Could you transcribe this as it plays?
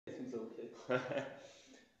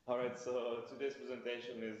All right, so today's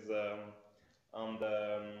presentation is on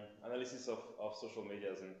the analysis of social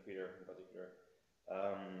medias and Twitter in particular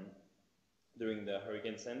during the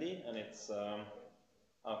Hurricane Sandy, and it's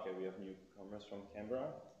okay. We have newcomers from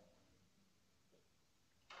Canberra.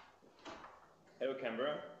 Hello,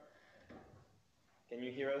 Canberra. Can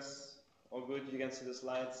you hear us? All good? You can see the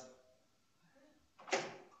slides.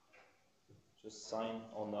 Just sign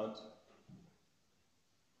or nod.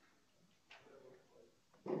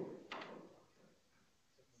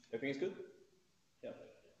 Everything is good? Yeah.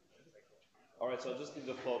 All right, so I'll just give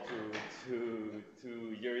the floor to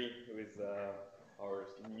Yury, who is our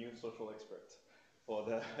new social expert for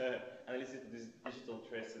the analysis of these digital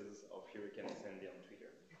traces of Hurricane Sandy on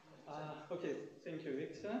Twitter. Okay, thank you,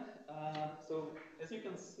 Victor. So, as you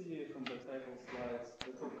can see from the title slides,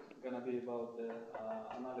 the talk is going to be about the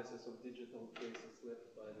analysis of digital traces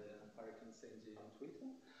left by the Hurricane Sandy on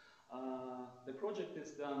Twitter. The project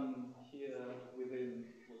is done here within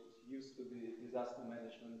what used to be disaster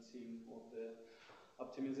management team of the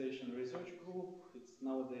Optimisation Research Group. It's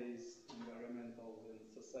nowadays environmental and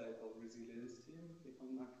societal resilience team, if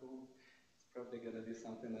I'm not wrong. It's probably going to be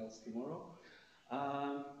something else tomorrow.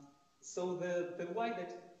 So the wider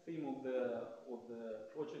theme of the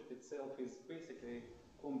project itself is basically a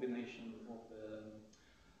combination of the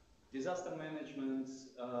disaster management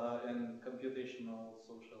and computational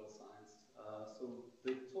social science. So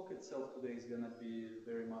the talk itself today is going to be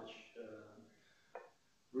very much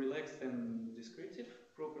relaxed and descriptive,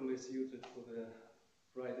 properly suited for the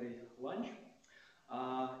Friday lunch.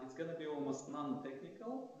 It's going to be almost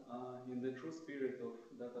non-technical, in the true spirit of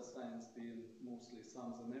data science being mostly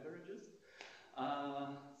sums and averages.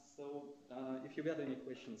 So if you got any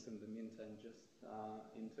questions in the meantime, just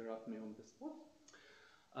interrupt me on the spot.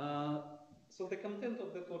 So the content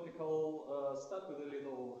of the topic, I'll start with a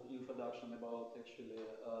little introduction about actually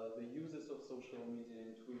the uses of social media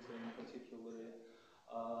in Twitter, in particular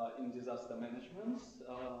in disaster management.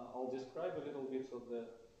 I'll describe a little bit of the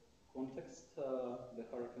context, the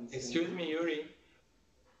hurricane. Excuse me, Yury.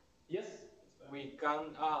 Yes? We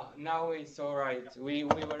can, now it's all right. We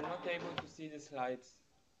were not able to see the slides.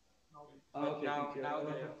 But okay, now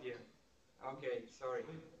they appear. Okay, sorry.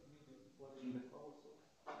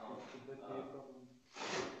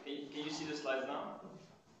 Can you see the slides now?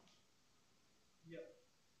 Yeah.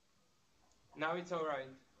 Now it's all right.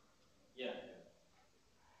 Yeah.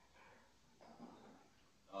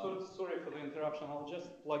 So, sorry for the interruption. I'll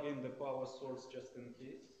just plug in the power source just in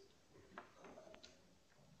case.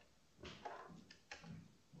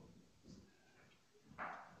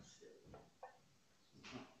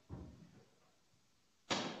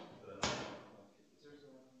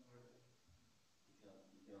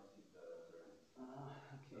 Okay.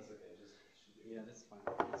 That's okay. Yeah, that's fine.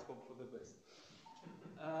 Let's hope for the best.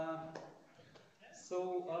 So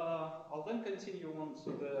I'll then continue on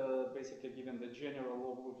to basically giving the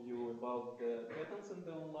general overview about the patterns in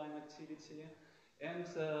the online activity. And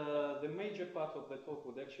the major part of the talk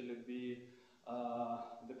would actually be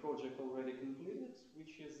the project already completed,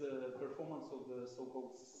 which is the performance of the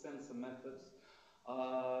so-called sensor methods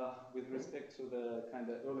with respect to the kind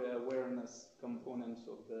of early awareness components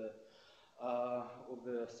of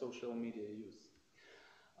the social media use.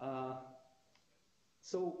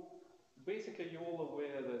 So basically, you're all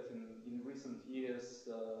aware that in recent years,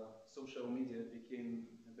 social media became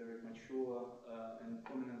a very mature and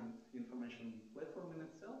prominent information platform in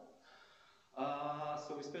itself.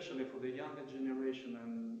 So especially for the younger generation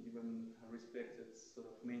and even respected sort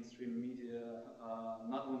of mainstream media,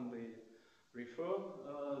 not only refer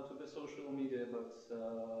to the social media, but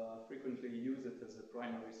frequently use it as a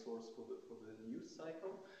primary source for the news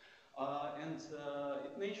cycle. And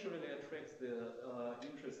it naturally attracts the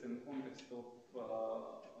interest and context of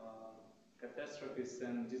catastrophes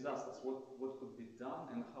and disasters, what could be done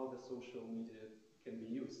and how the social media can be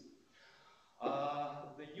used.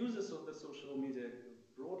 The uses of the social media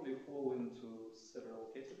broadly fall into several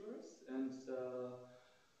categories, and a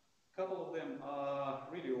couple of them are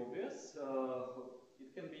really obvious.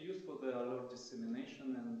 It can be used for the alert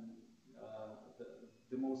dissemination, and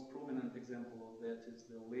the most prominent example of that is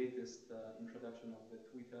the latest introduction of the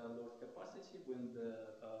Twitter alert capacity, when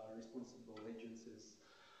the responsible agencies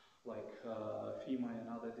like FEMA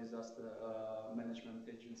and other disaster management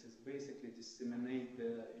agencies basically disseminate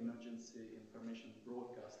the emergency information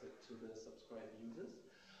broadcasted to the subscribed users.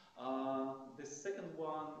 The second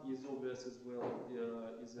one is obvious as well,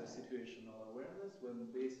 is a situational awareness,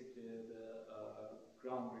 when basically the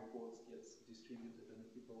ground reports gets distributed and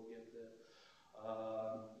people get the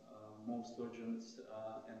most urgent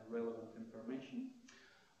and relevant information.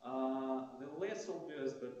 The less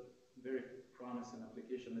obvious but very promising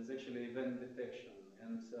application is actually event detection.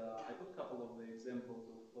 And I put a couple of the examples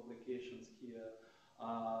of publications here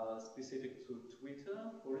specific to Twitter.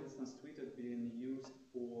 For instance, Twitter being used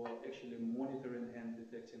for actually monitoring and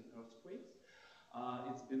detecting earthquakes.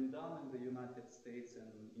 It's been done in the United States and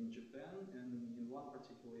in Japan, and in one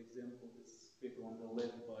particular example, this paper on the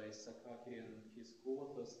left by Sakaki and his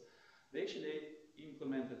co-authors, they actually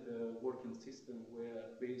implemented a working system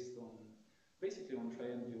where, based on basically on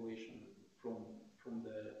triangulation from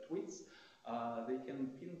the tweets, they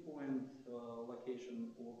can pinpoint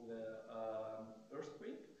location of the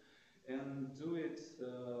earthquake and do it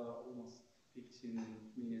almost 15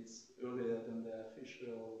 minutes earlier than the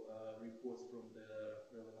official reports from the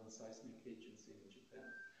relevant seismic agency in Japan.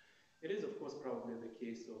 It is, of course, probably the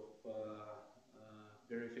case of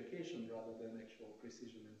verification rather than actual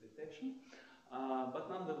precision and detection, but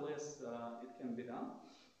nonetheless, it can be done.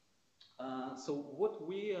 So what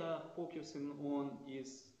we are focusing on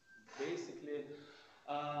is basically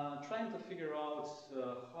trying to figure out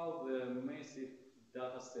how the massive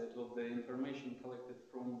data set of the information collected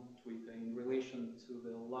from Twitter in relation to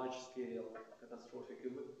the large-scale catastrophic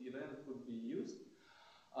event would be used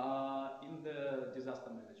in the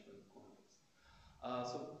disaster management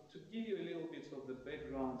context. So to give you a little bit of the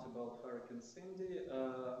background about Hurricane Sandy,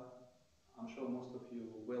 I'm sure most of you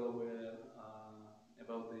are well aware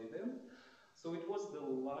about the event. So it was the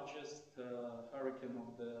largest hurricane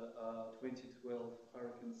of the 2012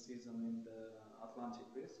 hurricane season in the Atlantic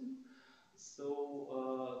basin.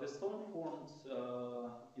 So the storm formed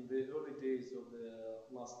in the early days of the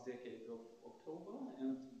last decade of October,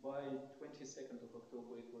 and by 22nd of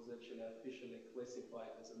October it was actually officially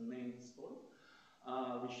classified as a named storm,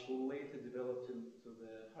 which later developed into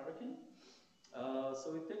the hurricane.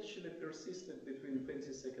 So it actually persisted between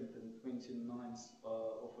 22nd and 29th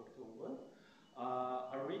of October.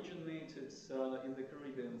 Originated in the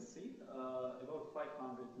Caribbean Sea, about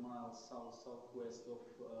 500 miles southwest of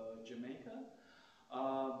Jamaica.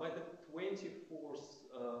 By the 24th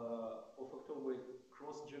of October, it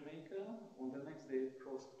crossed Jamaica. On the next day, it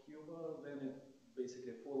crossed Cuba. Then it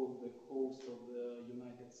basically followed the coast of the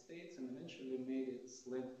United States and eventually made its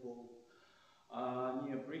landfall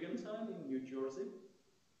near Brigantine in New Jersey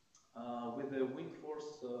with a wind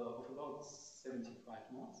force of about 75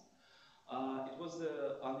 knots. It was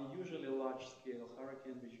an unusually large-scale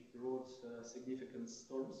hurricane which brought significant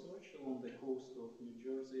storm surge along the coast of New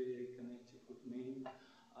Jersey, Connecticut, Maine,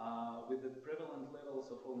 with the prevalent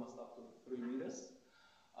levels of almost up to 3 meters.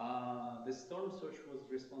 The storm surge was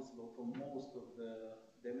responsible for most of the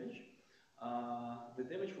damage. The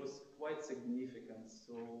damage was quite significant,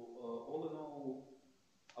 so all in all,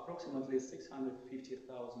 approximately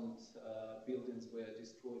 650,000 buildings were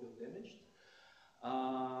destroyed or damaged.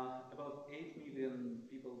 About 8 million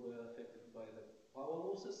people were affected by the power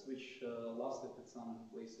losses, which lasted in some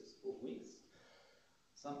places for weeks.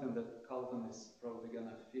 Something that Carlton is probably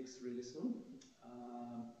gonna fix really soon.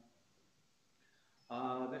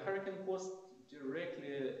 The hurricane caused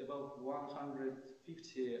directly about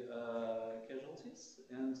 150 casualties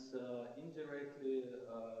and indirectly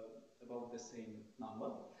about the same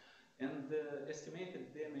number. And the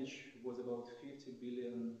estimated damage was about $50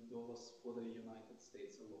 billion for the United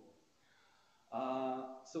States alone.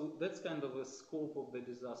 So that's kind of a scope of the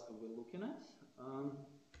disaster we're looking at.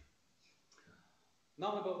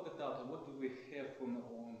 Now about the data, what do we have on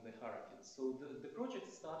the hurricane? So the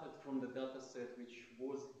project started from the data set, which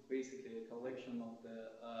was basically a collection of the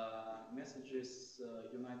messages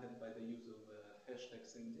united by the use of hashtag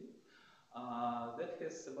Sandy. That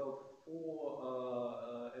has about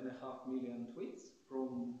 4.5 million tweets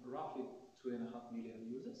from roughly 2.5 million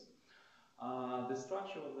users. The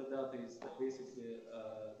structure of the data is basically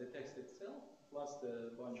the text itself, plus the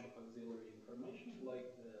bunch of auxiliary information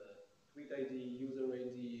like the tweet ID, user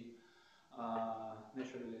ID,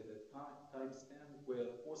 naturally the timestamp,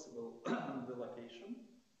 where possible the location,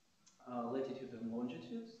 latitude and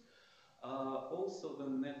longitude. Also the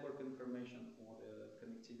network information or the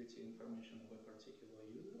connectivity information of a particular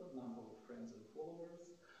user, number of friends and followers,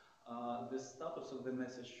 the status of the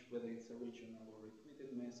message, whether it's original or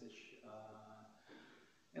retweeted message,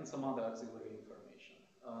 and some other auxiliary information.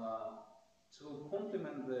 To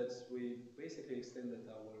complement that, we basically extended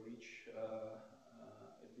our reach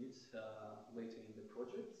a bit later in the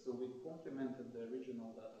project. So we complemented the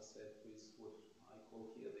original data set with what I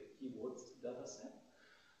call here the keywords data set.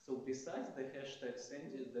 So besides the hashtag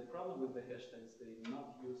Sandy, the problem with the hashtags, they're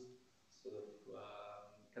not used sort of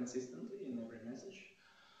consistently in every message.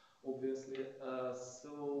 obviously.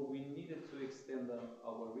 So we needed to extend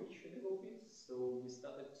our reach a little bit. So we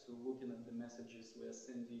started to looking at the messages where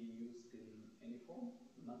Sandy used in any form,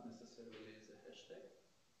 not necessarily as a hashtag.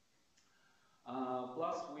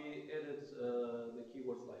 Plus we added the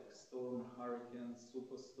keywords like storm, hurricane,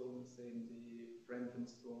 superstorm, Sandy,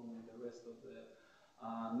 Frankenstorm, and the rest of the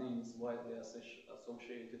names widely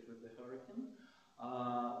associated with the hurricane.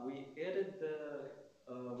 We added the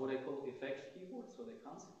what I call effect keywords, so the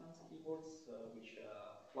consequence keywords, which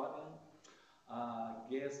are flooding,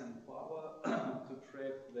 gas and power, to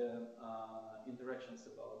track the interactions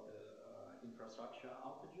about the infrastructure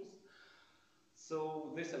outages.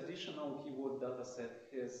 So this additional keyword data set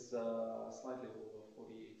has slightly over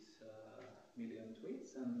 48 million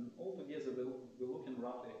tweets, and altogether we're looking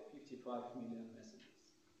roughly at 55 million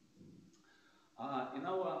messages. In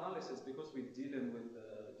our analysis, because we're dealing with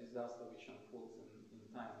the disaster which unfolds in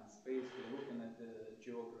time and space, we're looking at the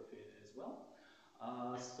geography as well.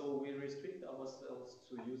 So we restrict ourselves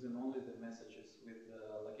to using only the messages with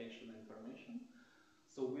location information.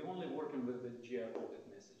 So we're only working with the geocoded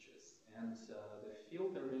messages, and the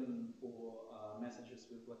filtering for messages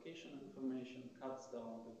with location information cuts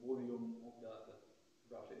down the volume of data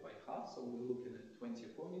roughly by half. So we're looking at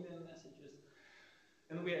 24 million messages.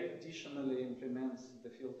 And we additionally implement the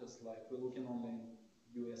filters like we're looking only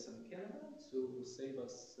in US and Canada to save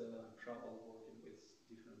us trouble working with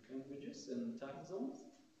different languages and time zones.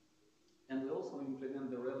 And we also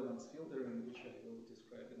implement the relevance filtering, which I will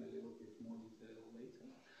describe in a little bit more detail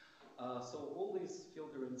later. So all these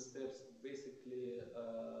filtering steps basically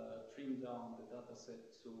trim down the data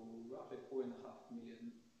set to roughly 4.5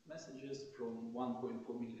 million messages from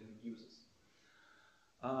 1.4 million users.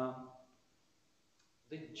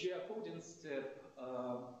 The geocoding step,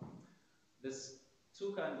 there's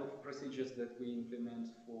two kinds of procedures that we implement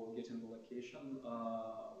for getting the location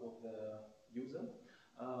of the user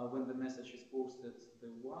when the message is posted. The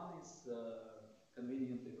one is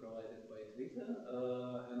conveniently provided by Twitter,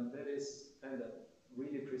 and that is kind of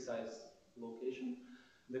really precise location.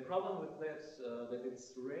 The problem with that, that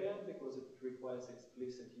it's rare because it requires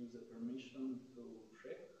explicit user permission to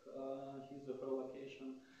track his or her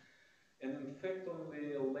location. And in fact,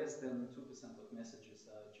 only less than 2% of messages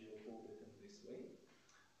are geocoded in this way.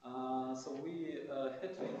 So we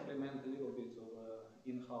had to implement a little bit of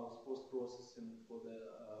in-house post-processing for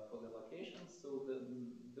the locations. So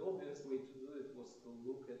the obvious way to do it was to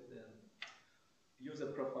look at the user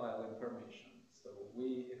profile information. So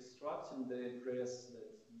we extract in the address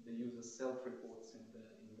that the user self-reports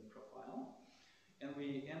in the profile, and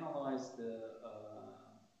we analyze the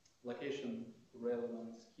location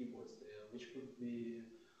relevant keywords there, which could be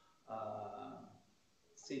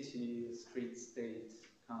city, street, state,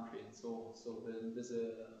 country, and so on. So there's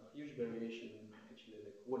a huge variation in actually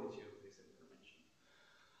the quality of this information.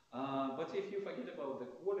 But if you forget about the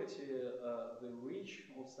quality, the reach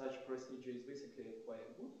of such procedure is basically quite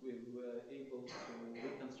good. We were able to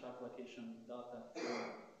reconstruct location data for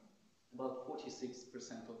about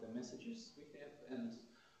 46% of the messages we have, and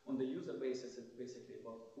on the user basis, it's basically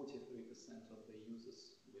about 43% of the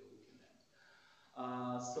users we're looking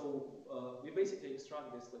at. So we basically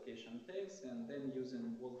extract this location text, and then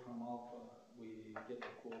using Wolfram Alpha, we get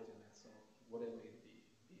the coordinates of whatever it be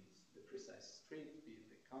it the precise street, be it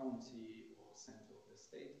the county or center of the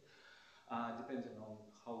state, depending on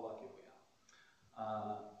how lucky we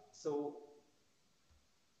are. So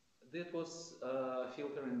that was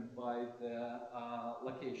filtering by the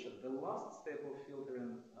location. The last step of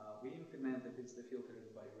filtering we implemented is the filtering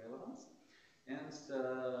by relevance. And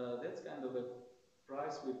that's kind of a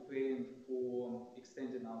price we're paying for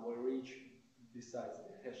extending our reach besides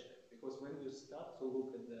the hashtag. Because when you start to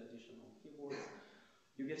look at the additional keywords,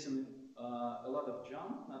 you get a lot of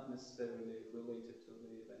junk, not necessarily related to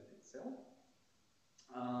the event itself.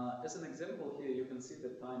 As an example here, you can see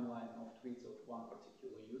the timeline of tweets of one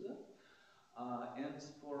particular user. And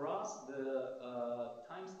for us, the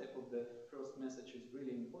time step of the first message is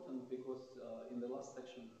really important because in the last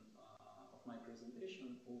section of my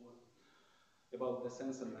presentation about the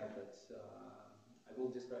sensor method, I will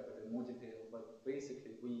describe it in more detail, but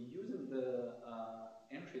basically we're using the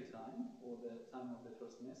entry time or the time of the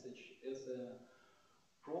first message as a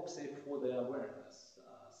proxy for the awareness.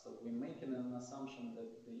 So we're making an assumption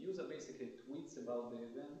that the user basically tweets about the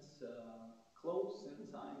event close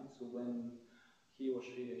in time to when he or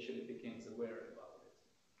she actually becomes aware about it.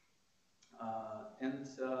 And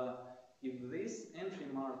if this entry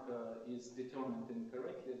marker is determined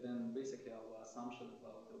incorrectly, then basically our assumption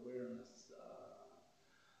about awareness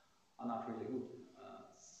are not really good.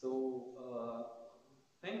 So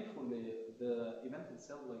thankfully, actually the event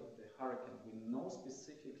itself, like the hurricane, we know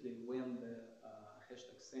specifically when the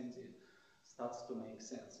hashtag Sandy starts to make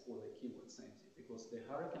sense, or the keyword Sandy, because the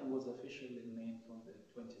hurricane was officially named on the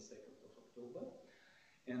 22nd of October.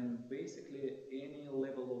 And basically any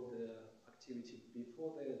level of the activity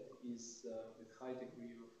before that is with high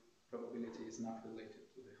degree of probability is not related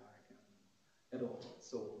to the hurricane at all.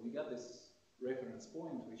 So we got this reference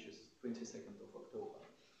point, which is 22nd of October.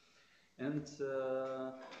 And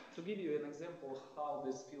to give you an example how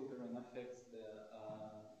this filtering affects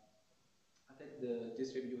the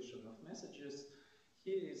distribution of messages,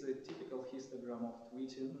 here is a typical histogram of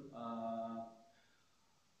tweeting.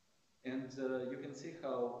 And you can see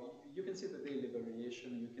the daily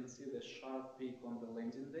variation, you can see the sharp peak on the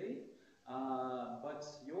landing day, but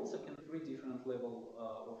you also can see 3 different levels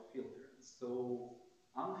of filtering. So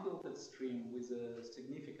unfiltered stream with a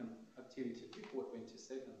significant activity before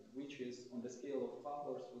 22nd, which is on the scale of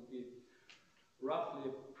hours would be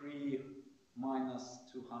roughly pre-200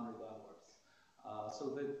 hours. So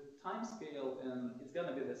the time scale, and it's going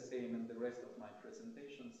to be the same in the rest of my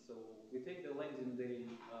presentation. So we take the landing day,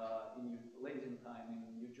 landing time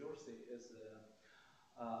in New Jersey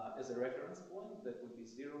as a reference point. That would be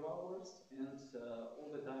 0 hours, and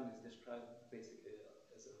all the time is described basically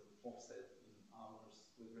as an offset in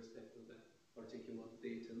hours with respect to the particular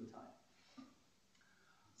date and time.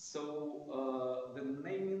 So the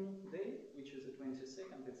naming day, which is the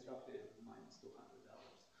 22nd, it's roughly -200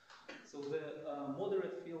 hours. So the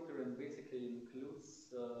moderate filtering basically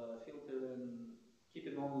includes filtering,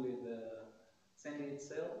 keeping only the Sandy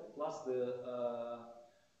itself, plus the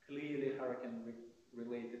clearly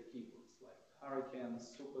hurricane-related keywords like hurricane,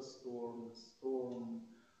 superstorm, storm,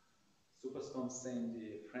 superstorm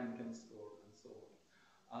Sandy, Frankenstorm, and so on.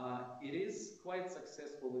 It is quite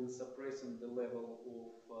successful in suppressing the level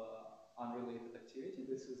of unrelated activity.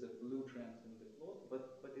 This is a blue trend in the plot,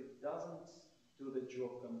 but it doesn't do the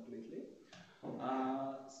job completely.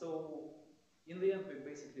 So in the end, we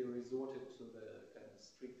basically resorted to the kind of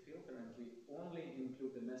strict filter, and we only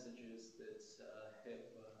include the messages that have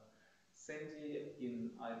Sandy in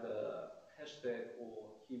either hashtag or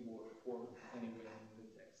keyword form anywhere in the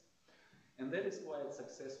text. And that is quite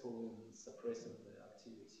successful in suppressing the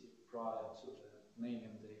activity prior to the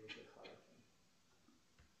naming day of the hurricane.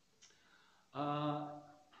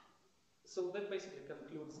 So that basically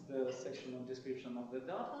concludes the section on description of the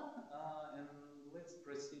data, and let's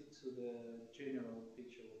proceed to the general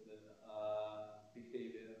picture of the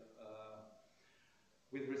behavior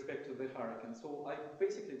with respect to the hurricane. So I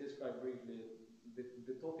basically described briefly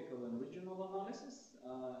the topical and regional analysis,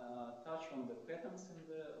 touch on the patterns in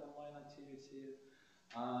the online activity,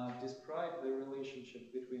 describe the relationship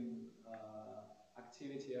between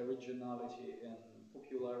activity, originality, and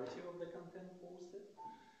popularity of the content posted,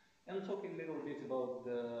 and talk a little bit about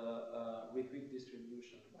the retweet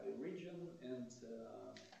distribution by region and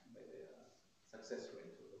by the success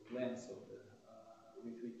rate or the length of the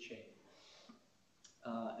retweet chain.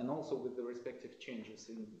 And also with the respective changes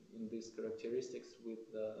in these characteristics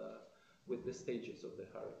with the stages of the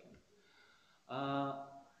hurricane.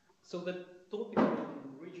 So the topical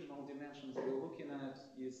and regional dimensions we're looking at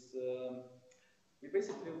is, we're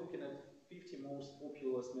basically looking at 50 most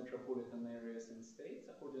populous metropolitan areas and states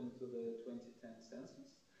according to the 2010 census.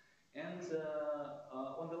 And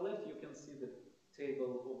on the left, you can see the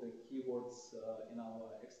table of the keywords in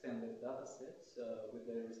our extended data set with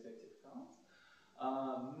their respective counts.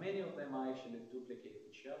 Many of them actually duplicate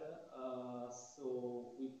each other,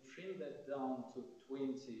 so we trimmed that down to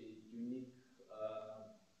 20 unique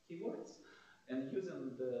keywords and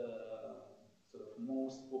using the sort of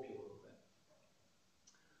most popular of them.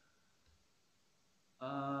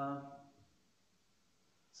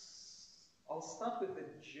 I'll start with the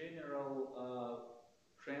general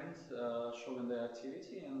trend showing the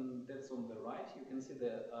activity, and that's on the right. You can see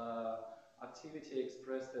the activity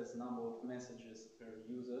expressed as number of messages per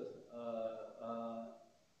user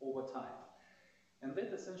over time. And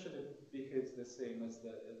that essentially behaves the same as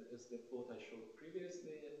the plot I showed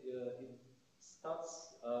previously. It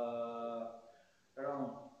starts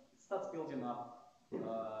building up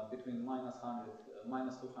between -200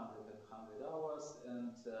 and 100 hours,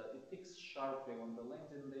 and it peaks sharply on the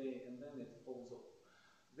landing day, and then it falls off.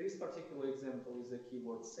 This particular example is the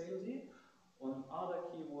keyword Sandy. On other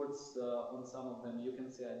keywords, on some of them, you can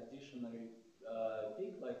see additionally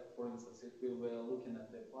peak, like for instance, if we were looking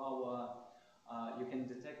at the power, you can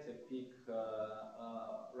detect a peak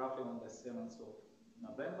roughly on the 7th of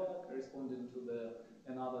November, corresponding to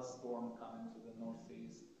another storm coming to the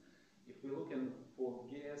northeast. If we're looking for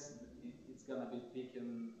gas, it's going to be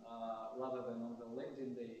peaking rather than on the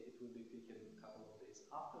landing day, it will be peaking a couple of days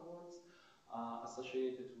afterwards,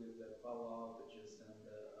 associated with the power outages and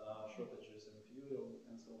shortages in fuel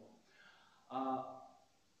and so on.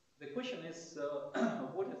 The question is,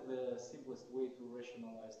 what is the simplest way to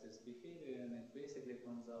rationalize this behavior? And it basically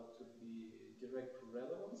turns out to be direct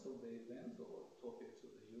relevance of the event or topic to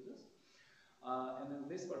the users. And in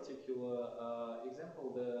this particular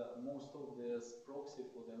example, the most obvious proxy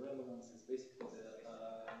for the relevance is basically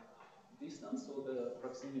the distance or the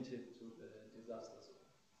proximity to the disaster zone.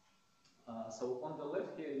 So on the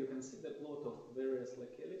left here, you can see the plot of various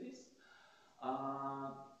localities.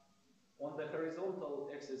 On the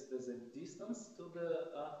horizontal axis, there's a distance to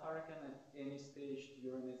the hurricane at any stage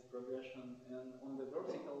during its progression, and on the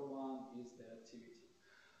vertical one is the activity.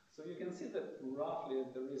 So you can see that roughly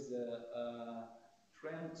there is a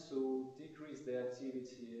trend to decrease the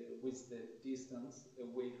activity with the distance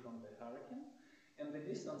away from the hurricane, and the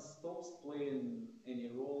distance stops playing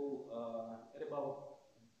any role at about,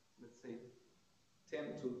 let's say,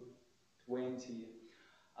 10 to 20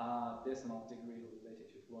 decimal degree of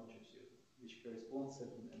latitude longitude, which corresponds at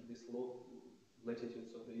this low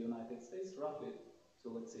latitudes of the United States roughly to,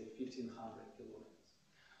 let's say, 1,500 kilometers.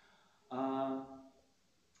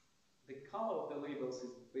 The color of the labels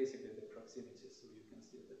is basically the proximity, so you can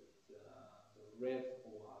see that the red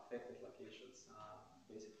or affected locations are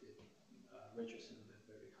basically registering the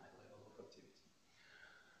very high level of activity.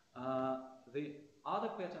 The other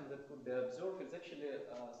pattern that could be observed is actually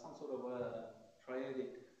some sort of a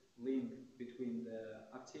triadic link between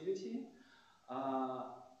the activity,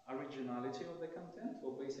 originality of the content,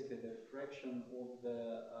 or basically the fraction of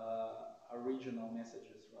the original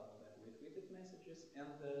messages rather than retweeted messages, and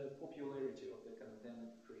the popularity of the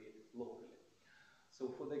content created locally.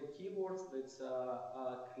 So for the keywords that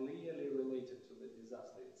are clearly related to the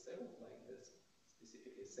disaster itself, like this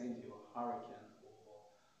specifically Sandy or hurricane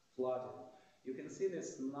or flooding, you can see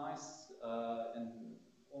this nice and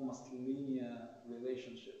almost linear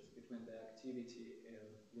relationships between the activity and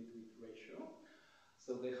retweet ratio.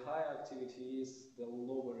 So the higher activity is the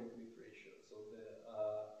lower retweet ratio. So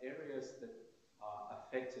the areas that are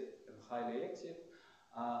affected and highly active,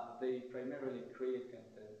 they primarily create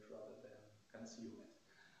content rather than consume it.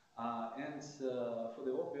 And for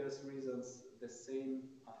the obvious reasons, the same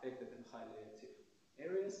affected and highly active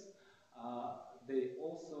areas, they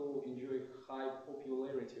also enjoy high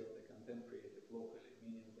popularity of the content created locally,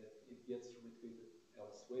 meaning that it gets retweeted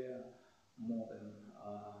elsewhere more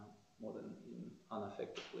than in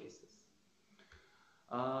unaffected places.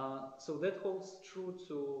 So that holds true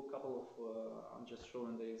to a couple of, I'm just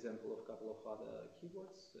showing the example of a couple of other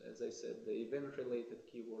keywords. As I said, the event-related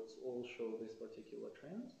keywords all show this particular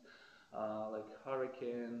trend, like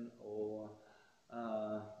hurricane, or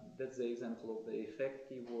that's the example of the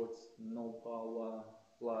effect keywords, no power,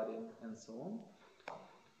 flooding, and so on.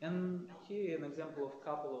 And here an example of a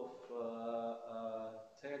couple of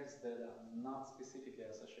tags that are not specifically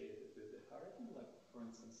associated with the hurricane, like for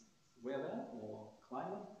instance, weather or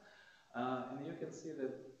climate. And you can see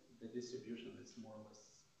that the distribution is more or less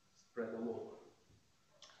spread all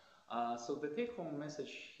over. So the take-home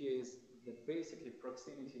message here is that basically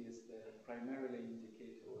proximity is the primarily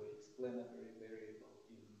indicator or explanatory variable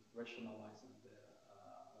in rationalizing the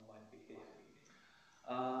online behavior.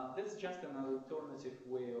 That's just an alternative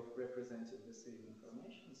way of representing the same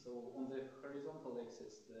information. So on the horizontal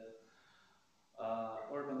axis, the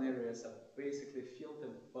urban areas are basically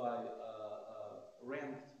filtered by,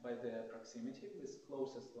 ranked by their proximity, with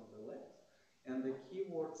closest on the left, and the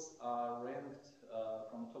keywords are ranked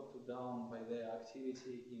from top to down by their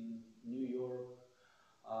activity in New York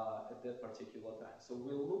at that particular time. So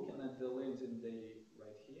we're looking at the landing day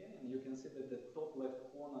right here, and you can see that the top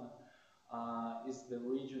left corner is the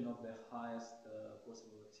region of the highest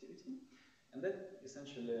possible activity. And that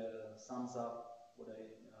essentially sums up what I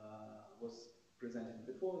was presenting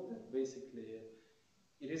before, that basically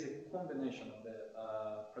it is a combination of the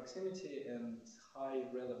proximity and high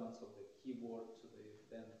relevance of the keyword to the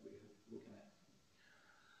event we're looking at.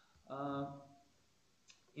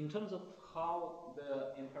 In terms of how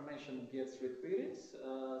the information gets retweeted,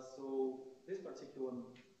 so this particular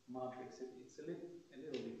matrix, it's a little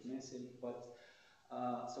bit messy, but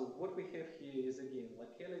so what we have here is, again,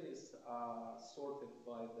 localities are sorted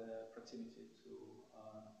by the proximity to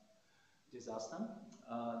disaster.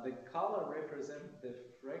 The color represents the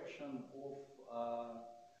fraction of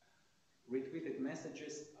retweeted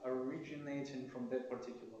messages originating from that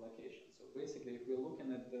particular location. So basically, if we're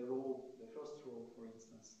looking at the row, the first row, for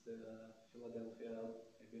instance, the Philadelphia,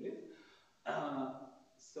 I believe,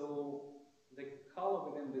 so the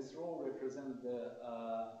color within this row represents the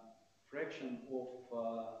fraction of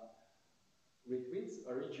retweets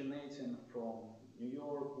originating from New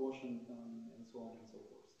York, Washington, and so on and so forth.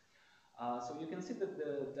 So you can see that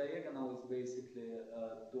the diagonal is basically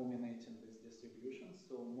dominating this distribution.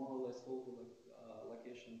 So more or less all the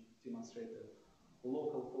locations demonstrate the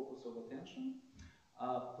local focus of attention.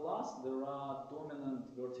 Plus there are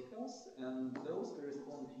dominant verticals, and those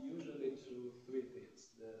correspond usually to three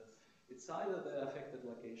things. It's either the affected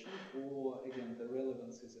location, or again the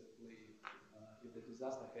relevance is at play if the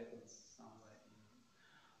disaster happens somewhere in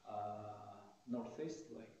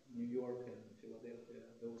northeast, like New York and Philadelphia.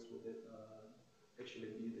 Those would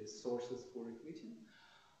actually be the sources for retweeting.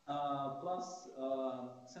 Plus,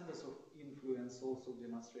 centers of influence also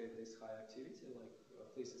demonstrate this high activity, like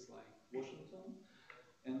places like Washington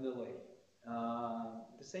and LA.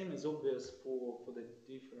 The same is obvious for the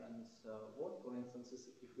different work. For instance,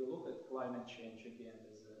 if we look at climate change, again,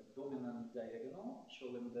 there's a dominant diagonal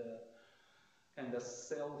showing the kind of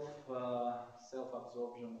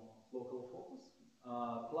self-absorption of local focus.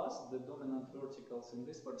 Plus, the dominant verticals in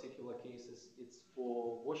this particular case it's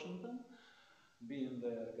for Washington, being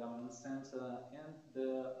the government center, and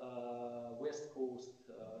the West Coast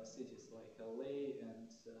cities like LA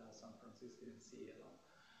and San Francisco and Seattle.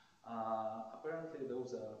 Apparently,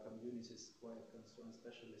 those are communities quite concerned,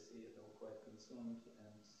 especially Seattle, quite concerned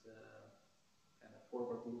and kind of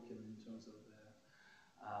forward-looking in terms of the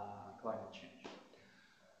climate change.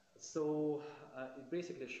 So it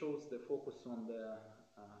basically shows the focus on the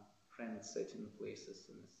trend-setting places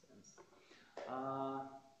in a sense.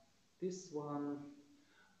 This one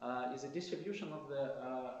is a distribution of the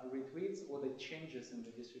retweets, or the changes in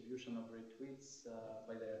the distribution of retweets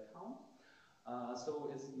by the account.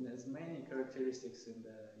 So as many characteristics in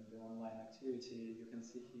the online activity, you can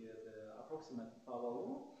see here the approximate power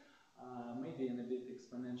law, maybe in a bit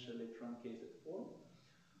exponentially truncated form.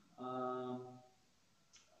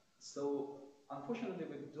 So unfortunately,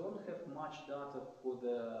 we don't have much data for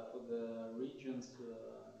the regions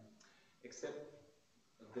except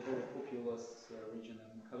the very populous region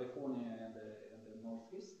in California and the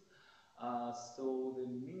Northeast. So the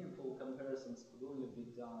meaningful comparisons could only be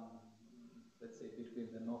done, let's say,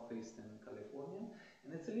 between the Northeast and California.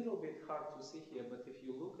 And it's a little bit hard to see here, but if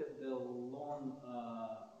you look at the long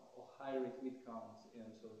or high retweet counts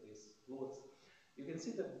into these plots, you can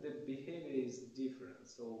see that the behavior is different.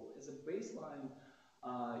 So as a baseline,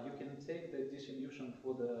 you can take the distribution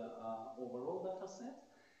for the overall data set,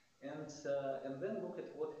 and then look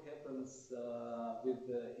at what happens with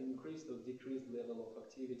the increased or decreased level of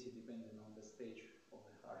activity depending on the stage of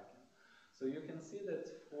the hurricane. So you can see that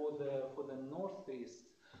for the Northeast,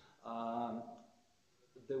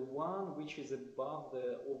 the one which is above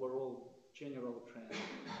the overall general trend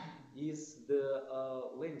is the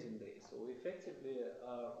landing day. So effectively,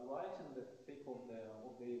 right in the thick of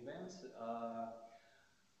the event,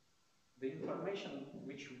 the information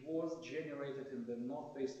which was generated in the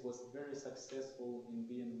Northeast was very successful in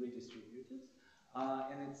being redistributed.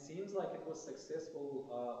 And it seems like it was successful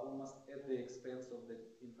almost at the expense of the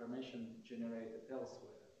information generated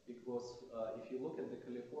elsewhere. Because if you look at the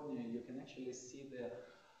California, you can actually see the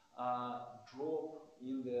drop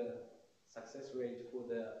in the success rate for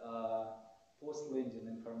the post-landing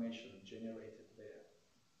information generated there.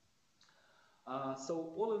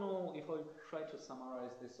 So all in all, if I try to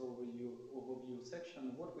summarize this overview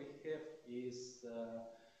section, what we have is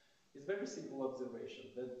very simple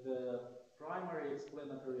observation that the primary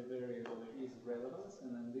explanatory variable is relevance,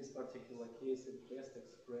 and in this particular case, it's best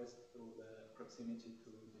expressed through the proximity to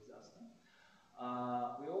disaster.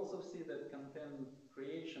 We also see that content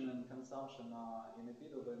creation and consumption are in a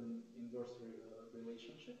bit of an inverse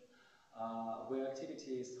relationship. Where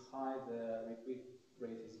activity is high, the retweet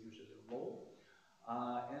rate is usually low.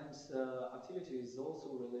 And activity is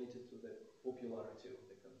also related to the popularity of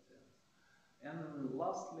the content. And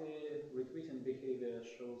lastly, retweeting behavior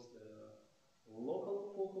shows the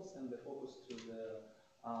local focus and the focus to the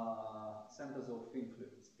centers of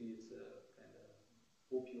influence, be it kind of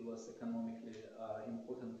populous, economically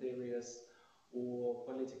important areas, or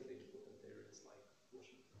politically important areas like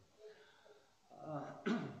Washington.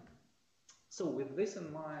 So with this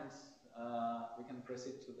in mind, we can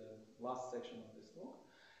proceed to the last section of this talk.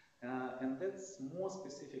 And that's more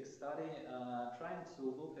specific study, trying to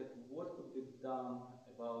look at what could be done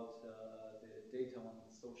about the data on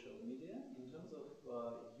social media in terms of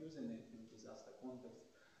using it in disaster context,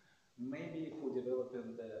 maybe for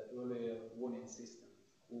developing the early warning system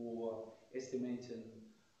or estimating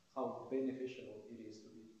how beneficial it is to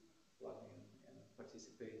be plugged in and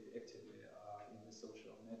participate actively in the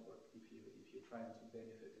social network if you're trying to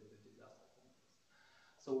benefit in the disaster context.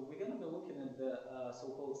 So we're going to be looking at the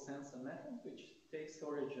so-called sensor method, which takes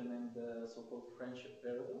origin in the so-called friendship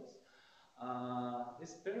paradox.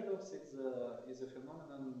 This paradox is a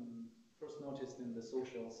phenomenon first noticed in the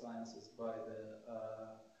social sciences by the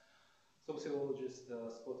sociologist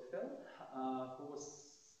Scott Feld, who was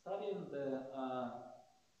studying the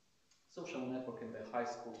social network in the high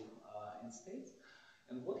school in States.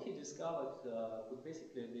 And what he discovered could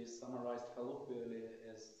basically be summarized colloquially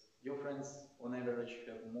as your friends on average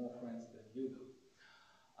have more friends than you do.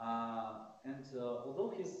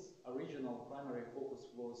 Although his original primary focus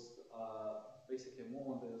was basically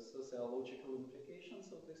more on the sociological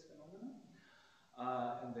implications of this phenomenon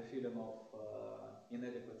and the feeling of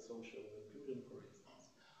inadequate social inclusion, for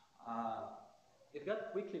instance, it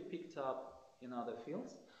got quickly picked up in other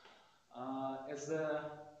fields as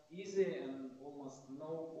a easy and almost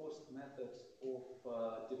no-cost method of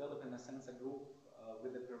developing a sensor group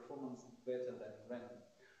with a performance better than random.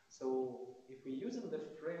 So if we're using the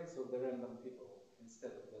friends of the random people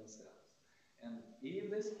instead of themselves, and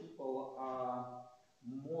if these people are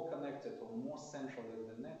more connected or more central in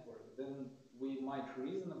the network, then we might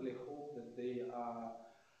reasonably hope that they are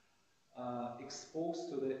exposed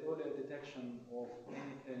to the earlier detection of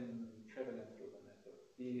anything traveling through the network,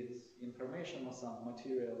 be it information or some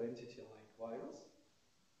material entity like virus.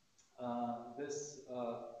 This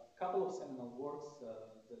couple of seminal works,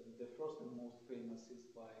 the first and most famous is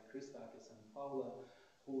by Christakis and Paula,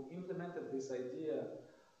 who implemented this idea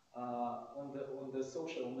on the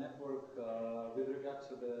social network with regard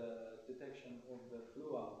to the detection of the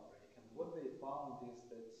flu outbreak. And what they found is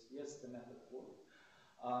that, yes, the method worked.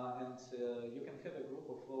 You can have a group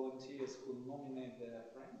of volunteers who nominate their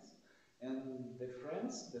friends, and the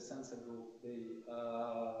friends, the sensor group,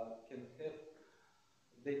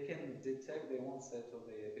 they can detect the onset of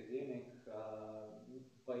the epidemic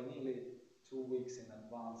by nearly 2 weeks in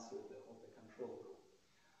advance of the control group.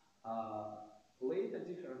 Later,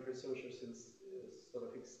 different researchers sort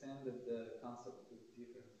of extended the concept to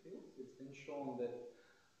different fields. It's been shown that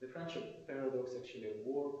the friendship paradox actually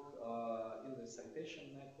works in the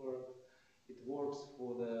citation network. It works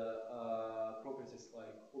for the properties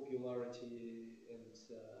like popularity and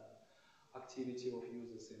activity of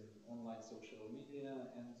users in online social media.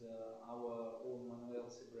 And our own Manuel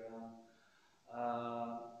Cibrian,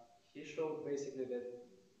 he showed basically that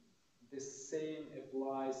the same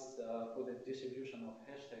applies for the distribution of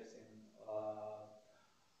hashtags in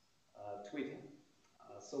tweeting.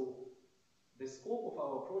 So the scope of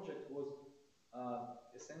our project was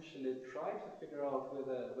essentially try to figure out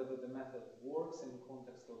whether the method works in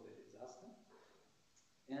context of the disaster,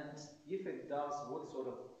 and if it does, what sort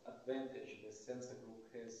of advantage the sensor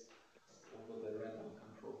group has over the random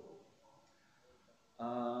control group.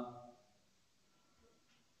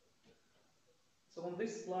 So on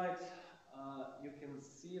this slide, you can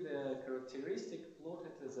see the characteristic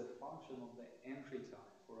plotted as a function of the entry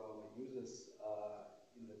time for our users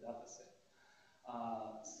in the dataset.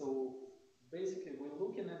 So basically, we're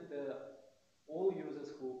looking at all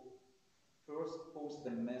users who first post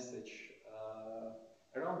the message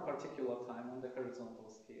around a particular time on the horizontal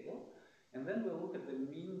scale, and then we look at the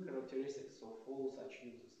mean characteristics of all such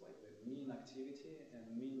users, like the mean activity and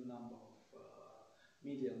mean number of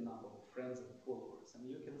median number of friends and followers. And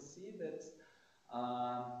you can see that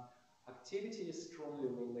activity is strongly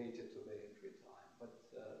related to the entry time, but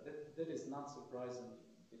that is not surprising,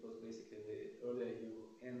 because basically the earlier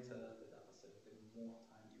you enter the dataset, the more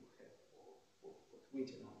time you have for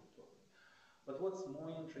tweeting on the topic. But what's more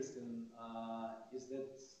interesting is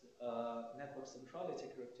that network centrality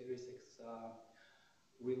characteristics are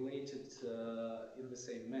related in the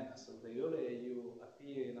same manner. So the earlier you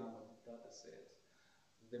appear in our dataset,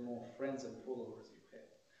 the more friends and followers you have.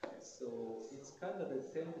 So it's kind of a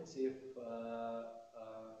tentative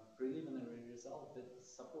preliminary result that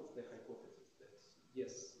supports the hypothesis that,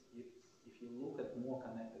 yes, if you look at more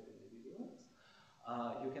connected individuals,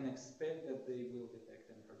 you can expect that they will detect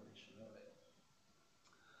information earlier.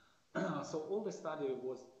 So all the study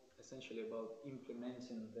was essentially about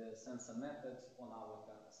implementing the sensor method on our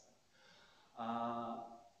dataset.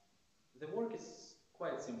 The work is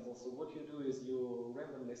quite simple. So what you do is you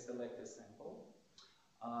randomly select a sample.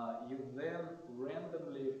 You then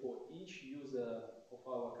randomly, for each user of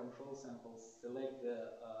our control samples, select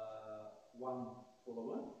the one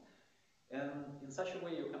follower. And in such a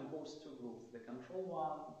way, you compose two groups. The control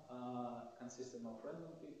one consisting of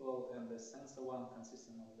random people, and the sensor one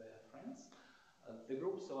consisting of their friends. The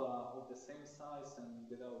groups are of the same size and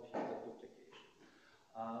without user duplication.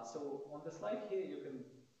 So on the slide here, you can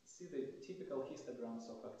see the typical histograms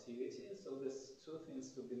of activity. So there's two things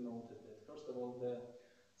to be noted. That first of all, the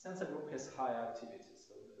sensor group has higher activity,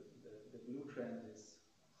 so the blue trend is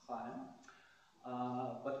higher.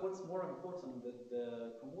 But what's more important, that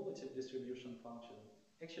the cumulative distribution function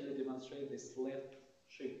actually demonstrates this left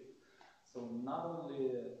shift. So not only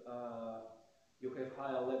you have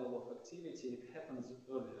higher level of activity, it happens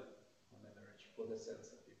earlier on average for the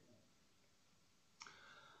sensor people.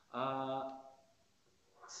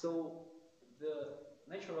 So the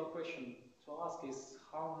natural question to ask is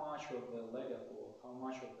how much of the lag or how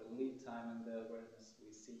much of the lead time in the awareness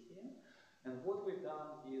we see here. And what we've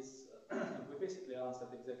done is we basically answered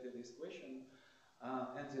exactly this question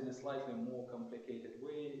and in a slightly more complicated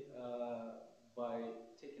way by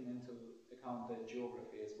taking into account the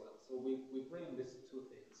geography as well. So we bring these two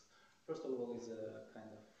things. First of all is a kind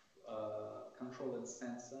of control and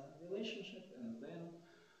sensor relationship, and then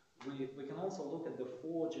we can also look at the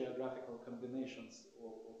 4 geographical combinations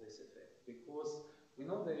of this effect, because we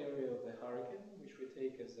know the area of the hurricane, which we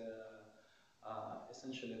take as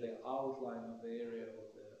essentially the outline of the area of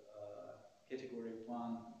the category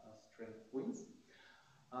 1 strength winds.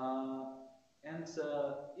 And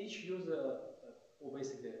each user, or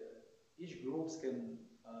basically each groups can,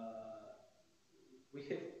 we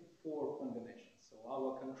have 4 combinations. So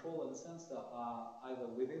our control and sensor are either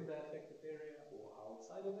within the affected area or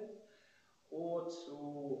outside of it, or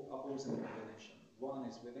 2 opposing combination. One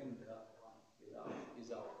is within, the other one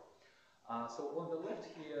is out. So on the left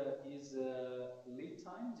here is lead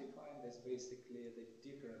time, defined as basically the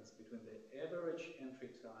difference between the average entry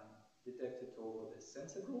time detected over the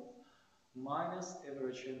sensor group minus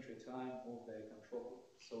average entry time of the control group.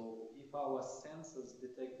 So if our sensors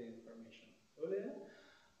detect the information earlier,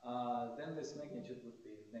 then this magnitude would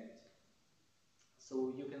be negative.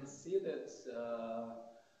 So you can see that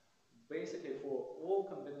basically for all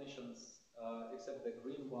combinations except the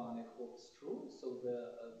green one, it holds true. So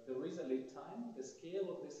there is a lead time. The scale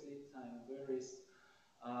of this lead time varies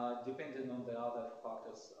depending on the other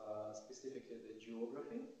factors, specifically the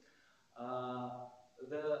geography.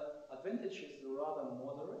 The advantage is rather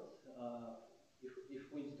moderate.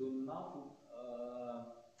 If we do not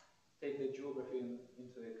take the geography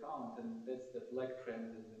into account, and that's the black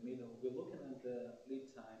trend in the middle, we're looking at the lead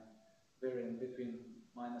time varying between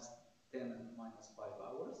 -10 and -5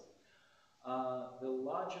 hours. The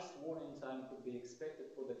largest warning time could be expected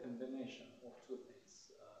for the combination of 2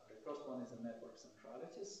 things. The first one is a network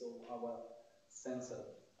centrality, so our sensor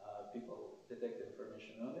people detect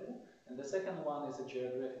information earlier. And the second one is a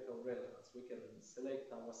geographical relevance. We can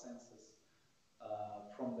select our sensors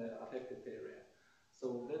from the affected area.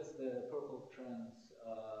 So that's the purple trend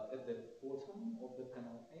at the bottom of the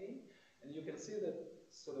panel A. And you can see that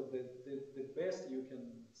sort of the best you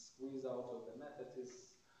can squeeze out of the method is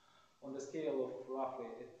on the scale of roughly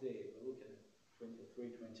a day. We're looking at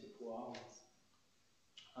 23, 24 hours.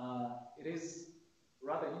 It is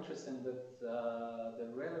rather interesting that the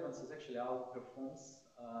relevance is actually outperforms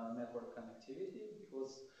network connectivity,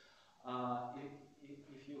 because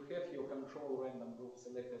if you have your control random group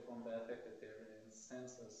selected from the affected area and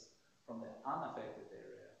sensors from the unaffected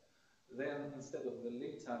area, then instead of the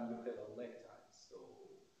lead time, you have a lag time. So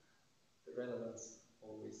the relevance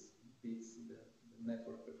always beats the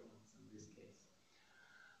network performance in this case.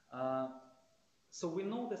 So we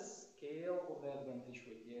know the scale of the advantage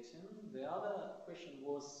we're getting. The other question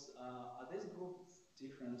was, are these groups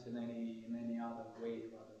different in any other way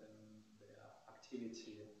rather than their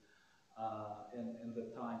activity and the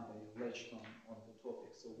time they latched on the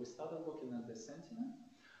topic? So we started looking at the sentiment.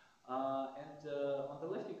 And on the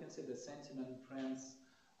left, you can see the sentiment trends,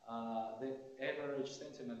 the average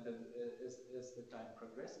sentiment as the time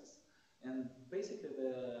progresses. And basically,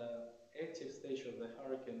 the active stage of the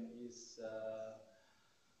hurricane is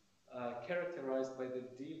characterized by the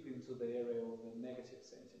dip into the area of the negative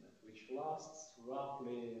sentiment, which lasts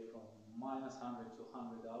roughly from -100 to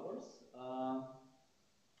 100 hours.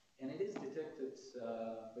 And it is detected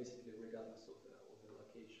basically regardless of the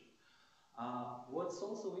location. What's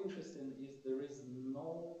also interesting is there is no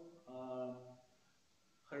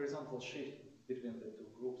horizontal shift between the 2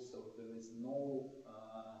 groups, so there is no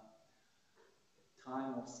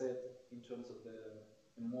time offset in terms of the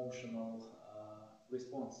emotional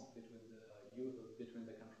response between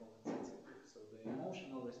the control and sensor group. So the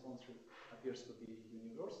emotional response appears to be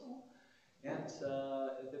universal, and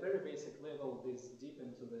at the very basic level, this dip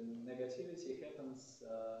into the negativity happens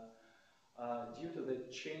due to the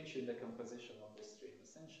change in the composition of the stream.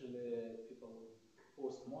 Essentially, people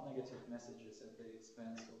post more negative messages at the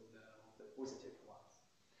expense of the positive ones.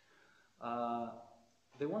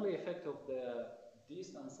 The only effect of the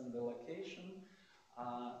distance and the location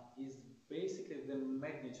is basically the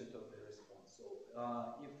magnitude of the response. So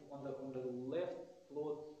So if on the left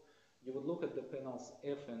plot you would look at the panels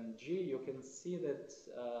F and G, you can see that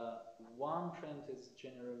one trend is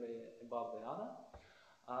generally above the other,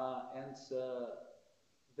 and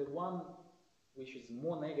the one which is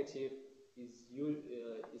more negative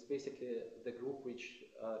is basically the group which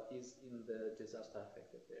is in the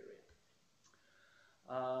disaster-affected area.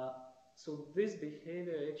 So this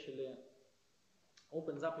behavior actually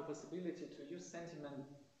opens up a possibility to use sentiment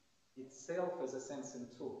itself as a sensing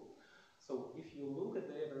tool. So if you look at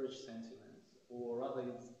the average sentiment, or rather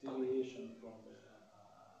its deviation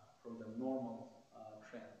from the normal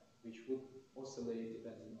trend, which would oscillate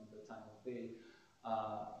depending on the time of day,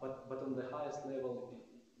 but on the highest level,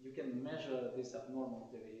 you can measure these abnormal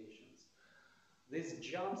deviations. These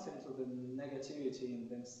jumps into the negativity in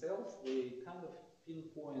themselves, they kind of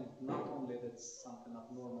pinpoint not only that something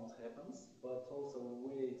abnormal happens, but also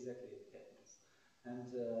where exactly it happens.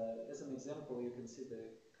 And as an example, you can see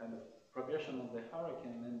the kind of progression of the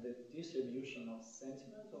hurricane and the distribution of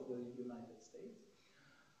sentiment of the United States.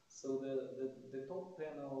 So the top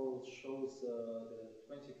panel shows the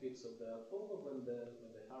 25th of the October when the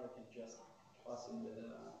hurricane just passing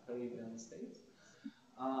the Caribbean states.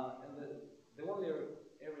 And the only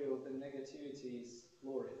area of the negativity is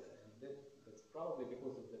Florida, and that's probably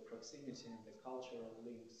because of the proximity and the cultural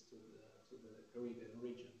links to the Caribbean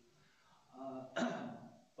region.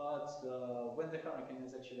 But when the hurricane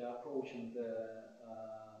is actually approaching the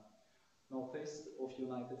northeast of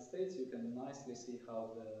United States, you can nicely see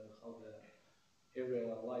how the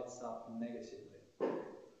area lights up negatively.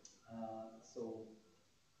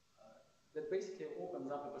 That basically opens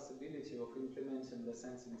up a possibility of implementing the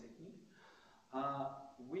sensing technique,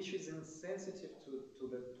 which is insensitive to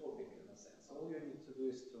the topic in a sense. All you need to do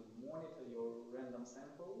is to monitor your random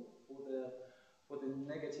sample for the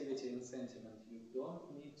negativity in sentiment. You don't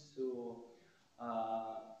need to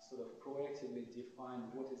sort of proactively define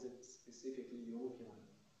what is it specifically you're looking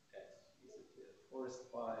at. Is it a forest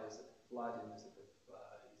fire? Is it flooding? Is it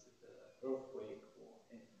an earthquake or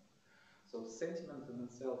anything? So sentiment in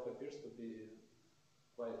itself appears to be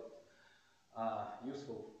quite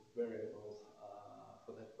useful variable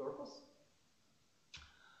for that purpose.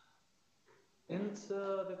 And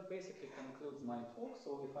that basically concludes my talk.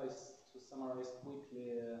 So if I to summarize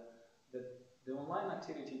quickly, that the online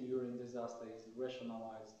activity during disaster is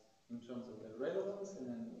rationalized in terms of the relevance, and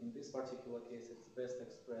in this particular case, it's best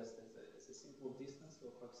expressed as a simple distance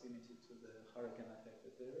or proximity to the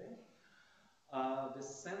hurricane-affected area. The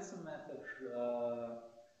sensing method,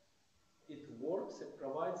 it works. It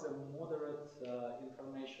provides a moderate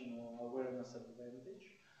information or awareness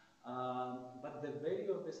advantage, but the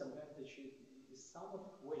value of this advantage is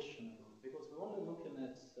somewhat questionable because we're only looking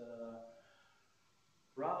at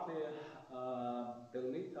roughly the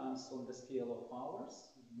lead times on the scale of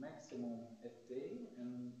hours, maximum a day,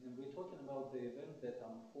 and we're talking about the event that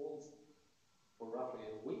unfolds for roughly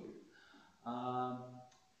a week.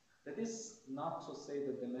 That is not to say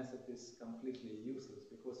that the method is completely useless,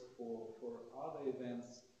 because for other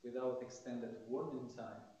events without extended warning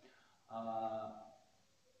time,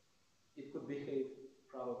 it could behave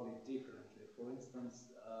probably differently. For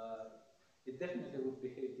instance, it definitely would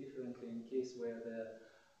behave differently in case where the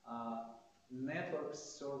network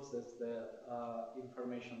serves as the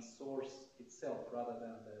information source itself rather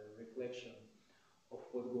than the reflection of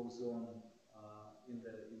what goes on in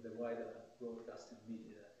the wider broadcasting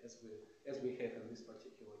media, as we have in this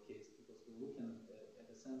particular case, because we're looking at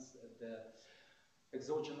the sense at the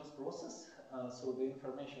exogenous process. So the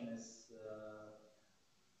information is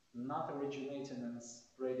not originating and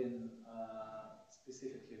spreading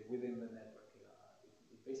specifically within the network.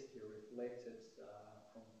 It basically reflected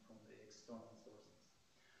from the external sources.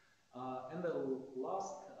 And the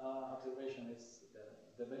last observation is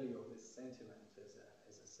the value of this sentiment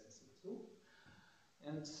as a sensing tool.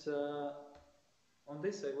 And on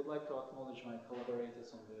this, I would like to acknowledge my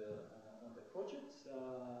collaborators on the project,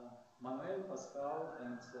 Manuel, Pascal,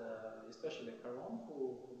 and especially Caron,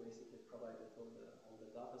 who basically provided all the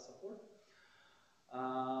data support.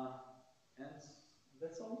 And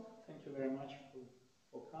that's all. Thank you very much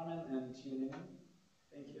for coming and tuning in.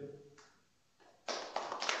 Thank you.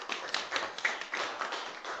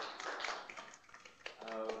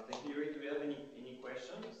 Thank you, Yury. Do we have any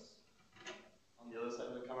questions on the other side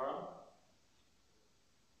of the camera?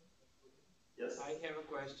 Yes? I have a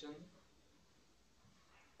question.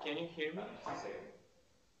 Can you hear me?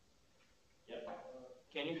 Yep.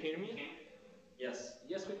 Can you hear me? Yes.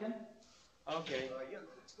 Yes, we can. Okay.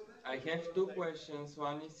 I have two questions.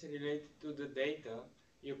 One is related to the data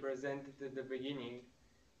you presented at the beginning.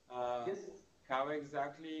 Yes. how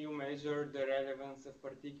exactly you measure the relevance of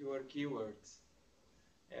particular keywords.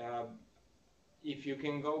 If you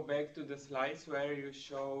can go back to the slides where you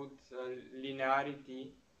showed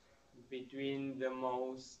linearity between the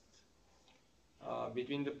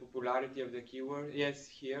between the popularity of the keyword. Yes,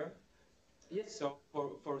 here. Yes. So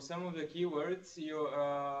for some of the keywords, you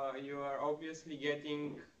are obviously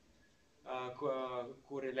getting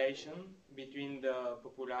correlation between the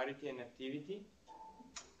popularity and activity,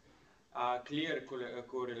 clear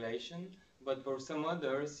correlation. But for some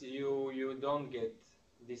others, you don't get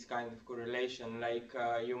this kind of correlation. Like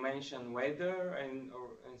you mentioned weather and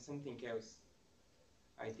something else,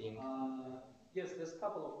 I think. Yes, there's a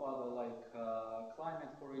couple of other, like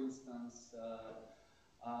climate, for instance,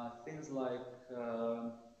 things like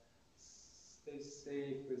stay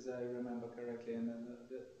safe, as I remember correctly, and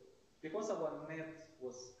because our net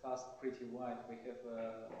was cast pretty wide,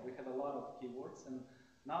 we have a lot of keywords, and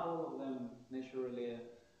not all of them naturally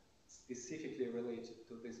specifically related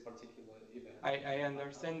to this particular event. I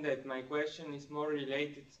understand that. My question is more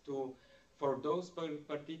related to, for those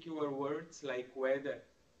particular words like weather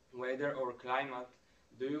or climate,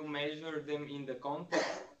 do you measure them in the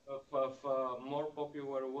context of more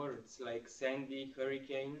popular words like sandy,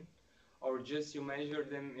 hurricane, or just you measure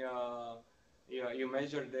them, you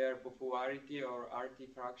measure their popularity or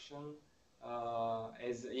artifaction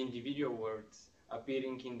as individual words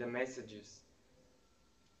appearing in the messages?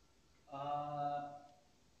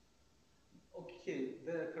 Okay,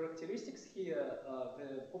 the characteristics here,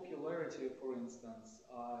 the popularity, for instance,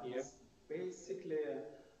 is basically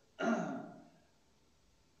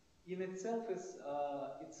in itself is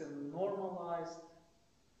it's a normalized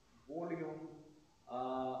volume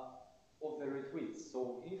of the retweets.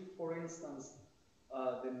 So if, for instance,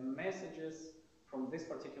 the messages from this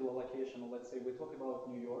particular location, let's say we talk about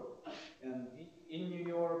New York, and in New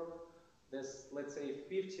York, there's, let's say,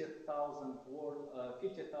 50,000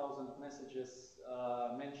 messages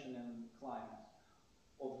mentioning climate.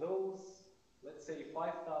 Of those, let's say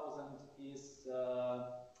 5,000 is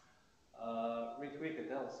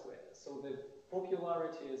retweeted elsewhere. So the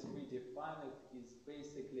popularity, as we define it, is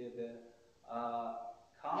basically the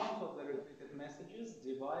count of the retweeted messages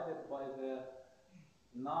divided by the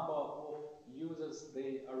number of users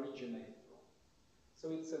they originate from.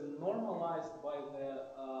 So it's normalized by the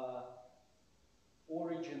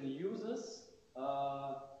origin users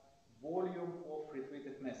volume of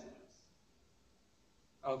retweeted messages.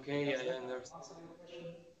 Okay, I understand.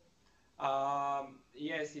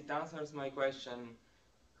 Yes, it answers my question.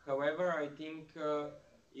 However, I think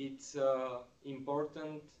it's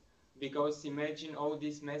important because imagine all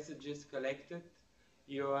these messages collected,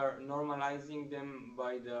 you are normalizing them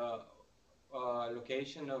by the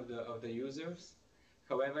location of the users.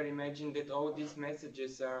 However, imagine that all these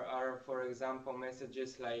messages are, for example,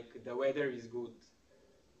 messages like the weather is good.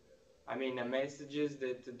 I mean, messages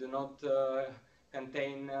that do not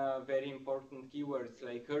contain very important keywords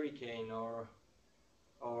like hurricane or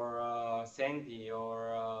sandy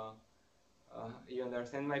or you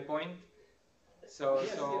understand my point? So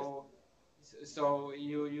yes, so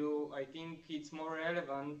I think it's more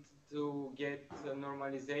relevant to get the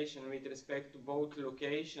normalization with respect to both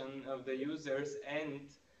location of the users and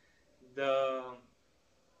the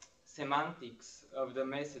semantics of the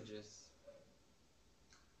messages.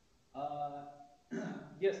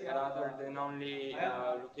 Yes, rather than only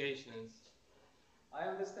locations. I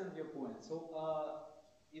understand your point. So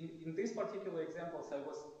in these particular examples, I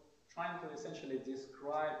was trying to essentially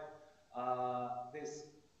describe this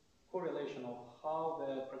correlation of how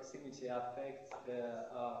the proximity affects the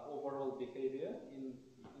overall behavior in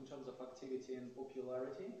terms of activity and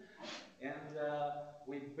popularity. And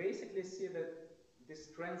we basically see that these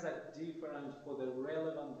trends are different for the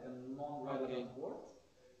relevant and non-relevant words.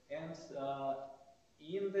 And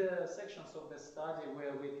in the sections of the study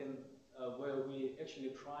where we can, where we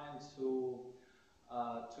actually trying to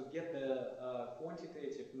get the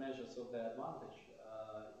quantitative measures of the advantage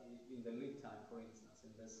in the lead time, for instance,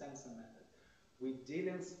 in the sensor method, we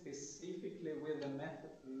dealing specifically with the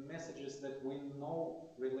messages that we know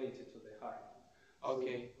related to the hurricane.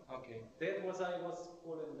 Okay, so okay. That was I was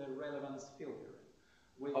calling the relevance filtering.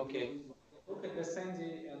 We look at the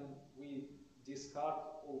sandy and we discard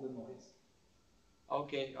all the noise.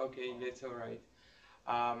 Okay, okay, that's all right.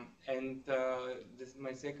 And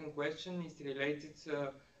my second question is related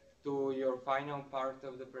to your final part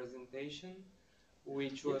of the presentation,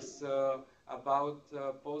 which was about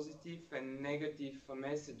positive and negative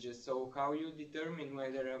messages. So how you determine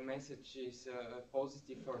whether a message is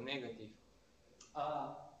positive or negative?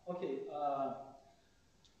 Okay.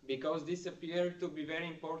 because this appeared to be very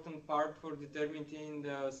important part for determining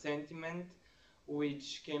the sentiment,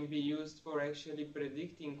 which can be used for actually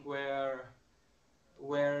predicting where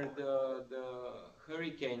the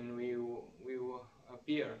hurricane will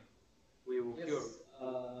appear, will occur. Yes.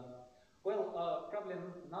 Well, probably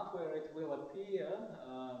not where it will appear,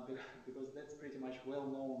 because that's pretty much well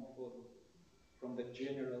known from the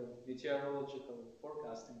general meteorological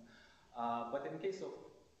forecasting. But in case of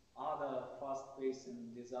other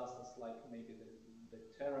fast-pacing disasters, like maybe the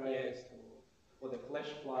terrorist, or the flash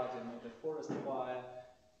flooding, or the forest fire,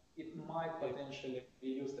 it might potentially be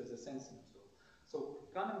used as a sensing tool. So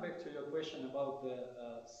coming back to your question about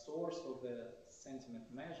the source of the sentiment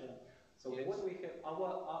measure, so what we have,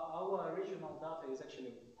 our original data is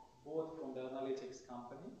actually bought from the analytics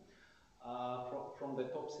company, from the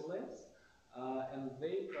Topsy Labs, and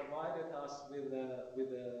they provided us with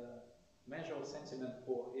a measure of sentiment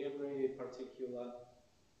for every particular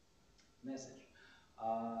message.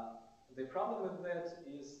 The problem with that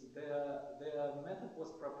is their method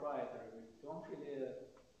was proprietary. We don't really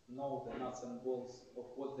know the nuts and bolts of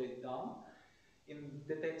what they've done in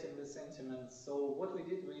detecting the sentiments. So what we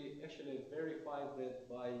did, we actually verified that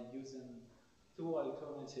by using two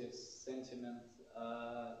alternative sentiment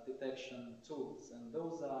detection tools, and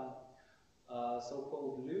those are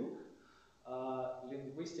so-called LUC,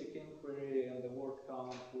 linguistic inquiry and the word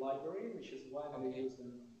count library, which is widely used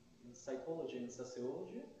in psychology and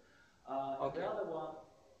sociology. The other one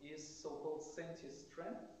is so-called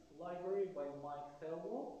Senti-Strength library by Mike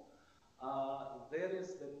Thelwell. That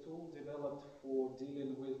is the tool developed for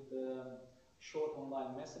dealing with short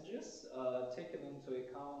online messages, taking into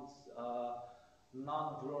account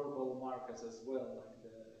non-verbal markers as well, like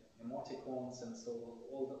the emoticons and so on,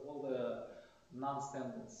 all the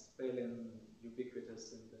non-standard spelling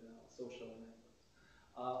ubiquitous in the social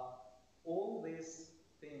networks. All these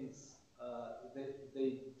things,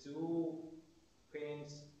 they do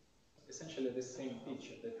paint essentially the same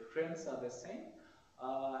picture. The trends are the same,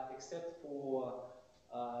 except for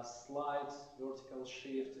slight vertical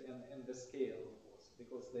shift in the scale, of course,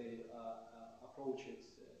 because they approach it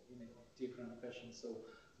in a different fashion. So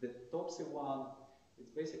the Topsy one, it's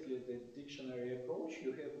basically the dictionary approach.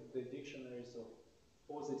 You have the dictionaries of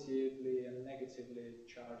positively and negatively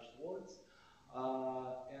charged words,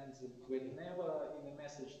 and whenever in a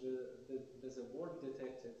message there's a word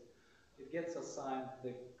detected, it gets assigned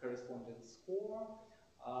the corresponding score.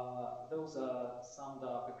 Those are summed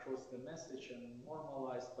up across the message and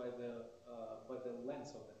normalized by the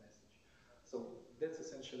length of the message. So that's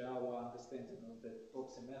essentially our understanding of the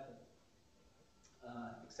Topsy method,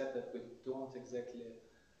 except that we don't exactly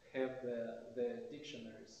have the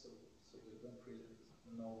dictionaries, so we don't really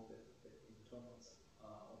know the internals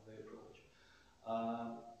of the approach.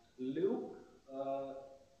 Luke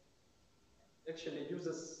actually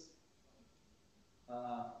uses,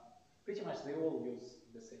 pretty much they all use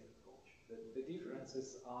the same approach. The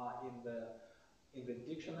differences are in the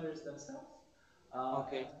dictionaries themselves,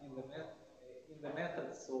 and in the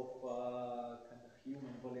methods of kind of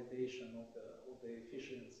human validation of the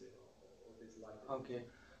efficiency of these libraries.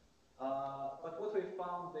 But what we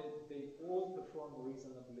found, they all perform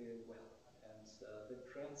reasonably well, and the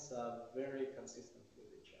trends are very consistent with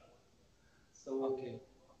each other. So,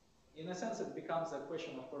 in a sense, it becomes a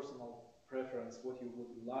question of personal preference, what you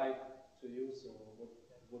would like to use, or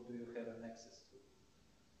what do you have an access to.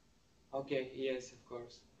 Okay, yes, of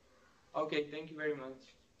course. Okay, thank you very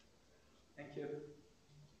much. Thank you.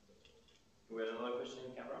 We have another question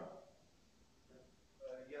in camera?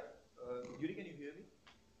 Yury, can you hear me?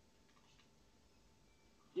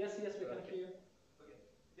 Yes, we can hear you. Okay.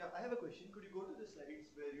 Yeah, I have a question. Could you go to the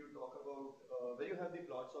slides where you talk about, where you have the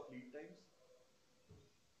plots of lead times?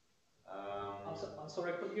 I'm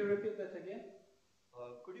sorry, could you repeat that again?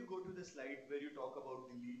 Could you go to the slide where you talk about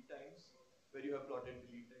the lead times, where you have plotted the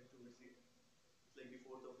lead times towards the, it's like the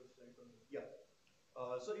fourth or fifth slide from here. Yeah.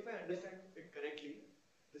 So if I understand it correctly,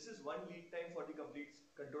 this is one lead time for the complete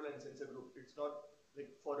control and sensor group. It's not like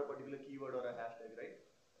for a particular keyword or a hashtag, right?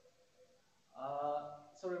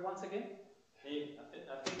 Sorry, once again? Hey,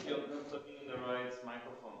 I think you're not talking in the right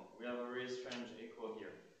microphone. We have a really strange echo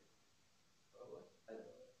here.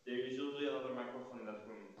 There is usually another microphone in that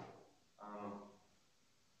room.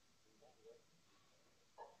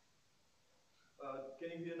 Can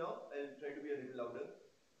you hear now? I'll try to be a little louder.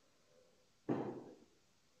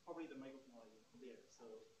 Probably the microphone is there, so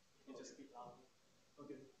you just speak loud.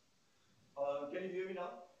 Okay. Can you hear me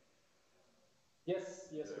now? Yes,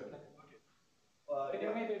 we can. Okay. Can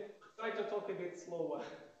you maybe try to talk a bit slower?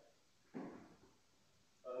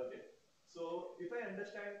 Okay. So if I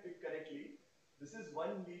understand it correctly, this is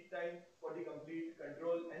one lead time for the complete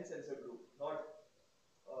control and sensor group, not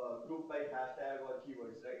grouped by hashtag or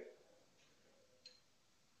keywords, right?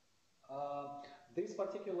 This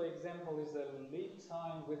particular example is a lead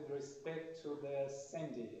time with respect to the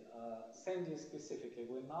Sandy. Sandy specifically.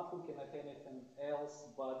 We're not looking at anything else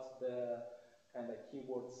but the kind of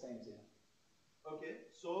keyword Sandy.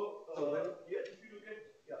 Okay, so here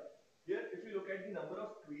if you look at the number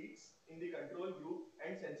of tweets in the control group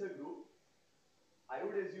and sensor group, I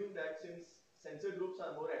would assume that since sensor groups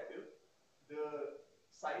are more active, the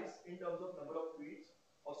size in terms of number of tweets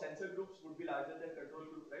of sensor groups would be larger than control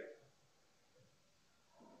group, right?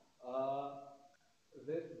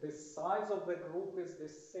 The size of the group is the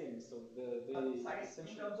same, so the size in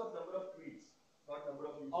terms of number of tweets, not number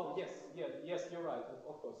of users. Oh yes, you're right.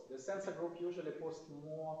 Of course, the sensor group usually posts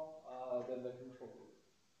more than the control group.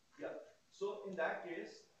 Yeah. So in that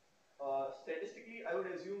case, statistically, I would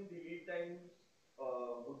assume the lead time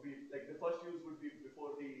would be like the first use would be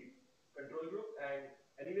before the control group, and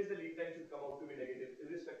anyways the lead time should come out to be negative,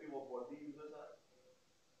 irrespective of what the users are.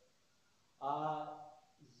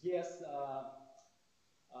 Yes.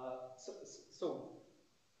 So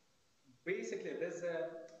basically, there's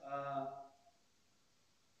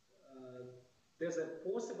a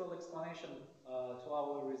possible explanation to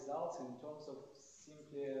our results in terms of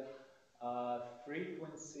simply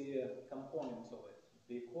frequency component of it,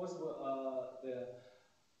 because the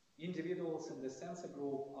individuals in the sensor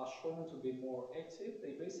group are shown to be more active.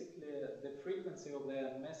 They basically, the frequency of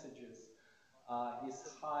their messages is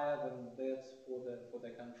higher than that for the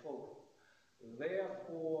control group.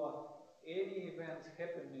 Therefore, any event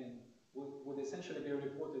happening would essentially be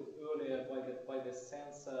reported earlier by the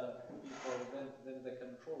sensor people than the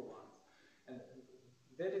control ones, and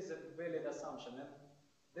that is a valid assumption. And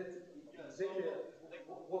that's exactly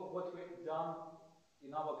what we've done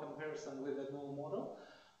in our comparison with the null model.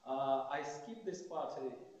 I skipped this part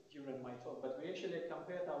during my talk, but we actually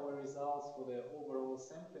compared our results for the overall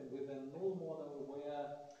sampling with a null model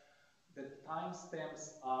where the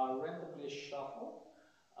timestamps are randomly shuffled.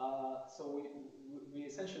 So we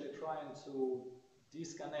essentially trying to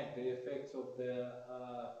disconnect the effects of the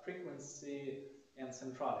frequency and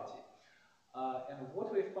centrality. And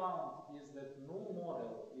what we found is that null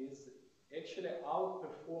model is actually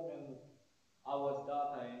outperforming our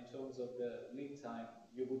data in terms of the lead time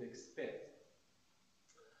you would expect.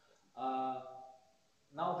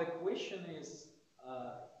 Now the question is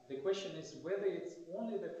whether it's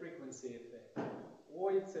only the frequency effect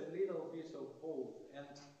or it's a little bit of both. And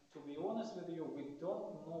to be honest with you, we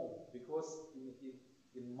don't know, because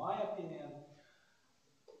in my opinion,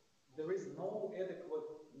 there is no adequate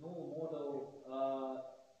null model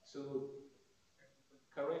to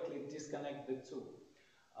correctly disconnect the two.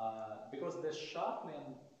 Because the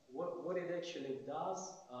shuffling, what it actually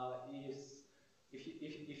does is,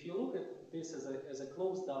 if you look at this as a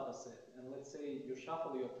closed data set, and let's say you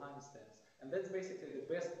shuffle your timestamps, and that's basically the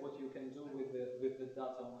best what you can do with the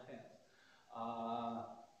data on hand.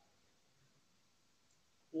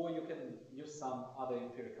 Or you can use some other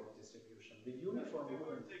empirical distribution. The uniform if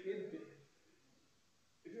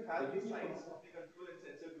you have the size of the control and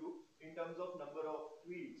sensor group in terms of number of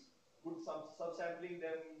tweets, would subsampling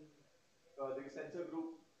them the sensor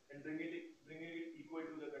group and bringing it equal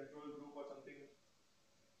to the control group or something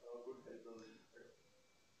would help us?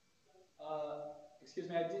 Excuse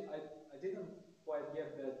me, I didn't quite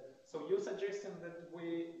get that. So you're suggesting that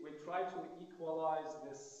we try to equalize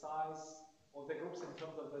the size of the groups in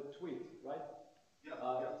terms of the tweet, right? Yeah.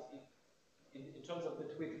 In terms of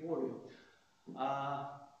the tweet volume.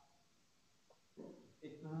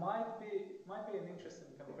 It might be an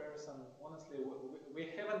interesting comparison. Honestly, we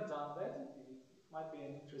haven't done that. It might be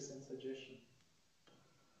an interesting suggestion.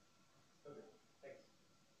 Okay, thanks.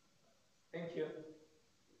 Thank you.